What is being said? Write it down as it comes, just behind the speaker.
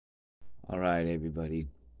All right, everybody.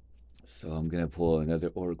 So I'm going to pull another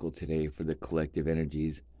oracle today for the collective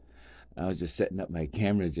energies. I was just setting up my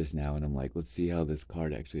camera just now, and I'm like, let's see how this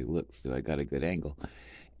card actually looks. Do I got a good angle?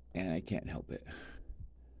 And I can't help it.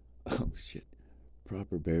 Oh, shit.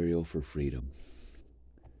 Proper burial for freedom.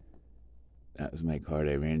 That was my card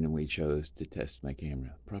I randomly chose to test my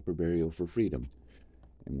camera. Proper burial for freedom.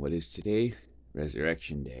 And what is today?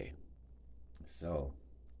 Resurrection Day. So,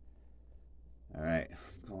 all right,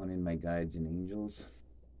 calling in my guides and angels,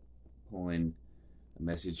 pulling a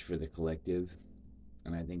message for the collective.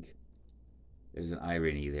 And I think there's an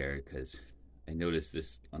irony there, because I noticed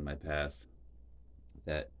this on my path,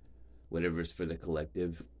 that whatever's for the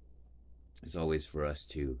collective is always for us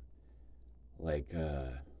too. Like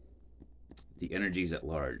the energies at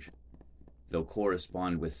large, they'll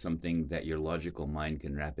correspond with something that your logical mind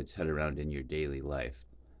can wrap its head around in your daily life.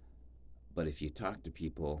 But if you talk to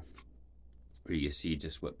people, or you see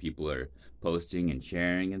just what people are posting and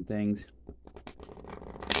sharing and things,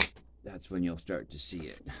 that's when you'll start to see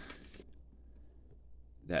it.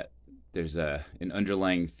 That there's an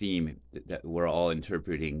underlying theme that we're all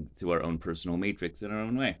interpreting through our own personal matrix in our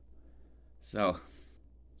own way. So,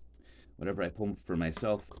 whatever I pull for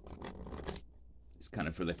myself is kind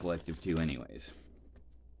of for the collective too anyways.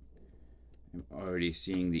 I'm already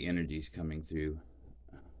seeing the energies coming through.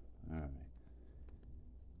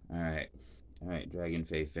 All right,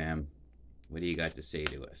 dragonfae fam. What do you got to say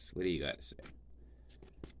to us? What do you got to say?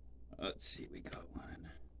 Let's see, we got one.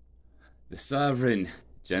 The sovereign,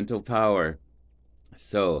 gentle power.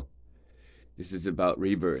 So, this is about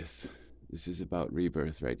rebirth. This is about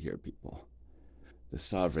rebirth right here, people. The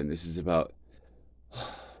sovereign, this is about...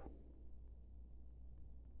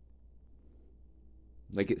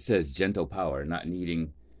 like it says, gentle power, not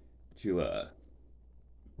needing to...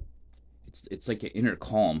 It's like an inner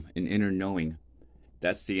calm, an inner knowing.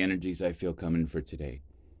 That's the energies I feel coming for today.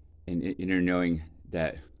 An inner knowing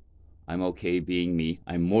that I'm okay being me.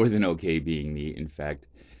 I'm more than okay being me. In fact,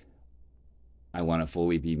 I want to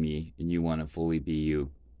fully be me, and you want to fully be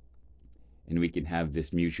you. And we can have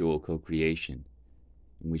this mutual co-creation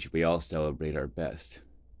in which we all celebrate our best.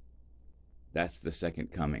 That's the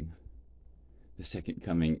second coming. The second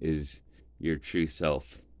coming is your true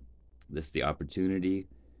self. This is the opportunity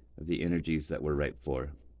of the energies that we're ripe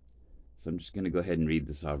for. So I'm just going to go ahead and read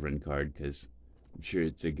the Sovereign card, because I'm sure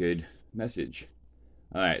it's a good message.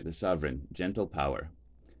 All right, the Sovereign, gentle power.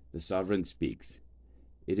 The Sovereign speaks.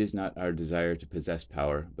 It is not our desire to possess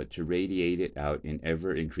power, but to radiate it out in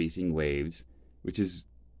ever-increasing waves, which is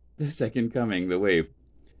the second coming, the wave,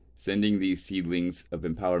 sending these seedlings of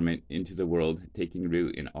empowerment into the world, taking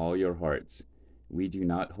root in all your hearts. We do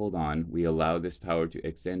not hold on. We allow this power to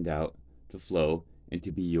extend out, to flow, and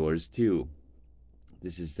to be yours too.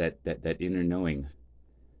 This is that inner knowing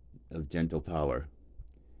of gentle power.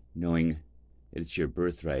 Knowing that it's your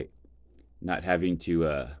birthright. Not having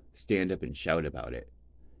to stand up and shout about it.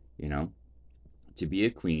 You know? To be a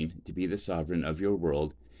queen, to be the sovereign of your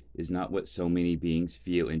world, is not what so many beings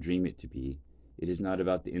feel and dream it to be. It is not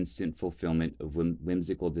about the instant fulfillment of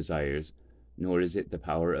whimsical desires, nor is it the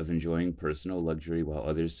power of enjoying personal luxury while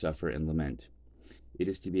others suffer and lament. It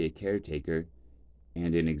is to be a caretaker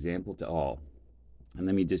and an example to all. And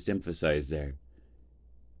let me just emphasize there,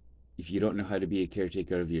 if you don't know how to be a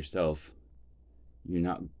caretaker of yourself, you're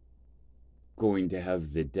not going to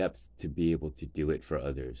have the depth to be able to do it for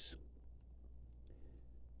others.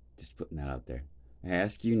 Just putting that out there. I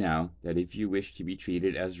ask you now that if you wish to be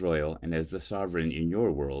treated as royal and as the sovereign in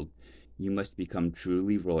your world, you must become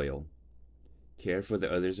truly royal. Care for the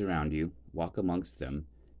others around you, walk amongst them,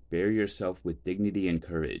 bear yourself with dignity and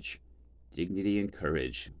courage. Dignity and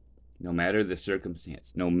courage. No matter the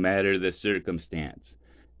circumstance. No matter the circumstance.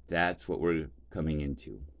 That's what we're coming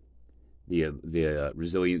into. The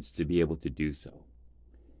resilience to be able to do so.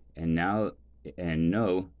 And know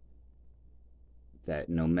that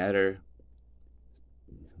no matter...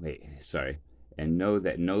 And know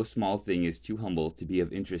that no small thing is too humble to be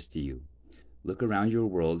of interest to you. Look around your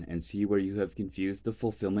world and see where you have confused the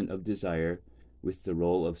fulfillment of desire with the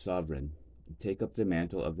role of sovereign. Take up the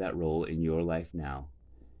mantle of that role in your life now.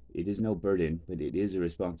 It is no burden, but it is a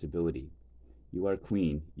responsibility. You are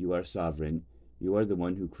queen, you are sovereign, you are the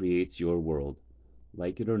one who creates your world.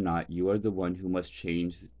 Like it or not, you are the one who must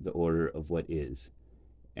change the order of what is,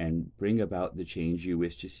 and bring about the change you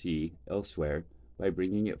wish to see elsewhere by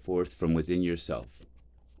bringing it forth from within yourself.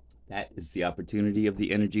 That is the opportunity of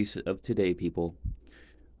the energies of today, people.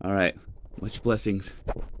 All right, much blessings.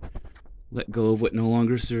 Let go of what no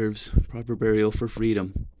longer serves. Proper burial for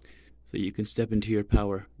freedom. So you can step into your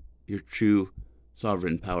power, your true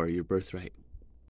sovereign power, your birthright.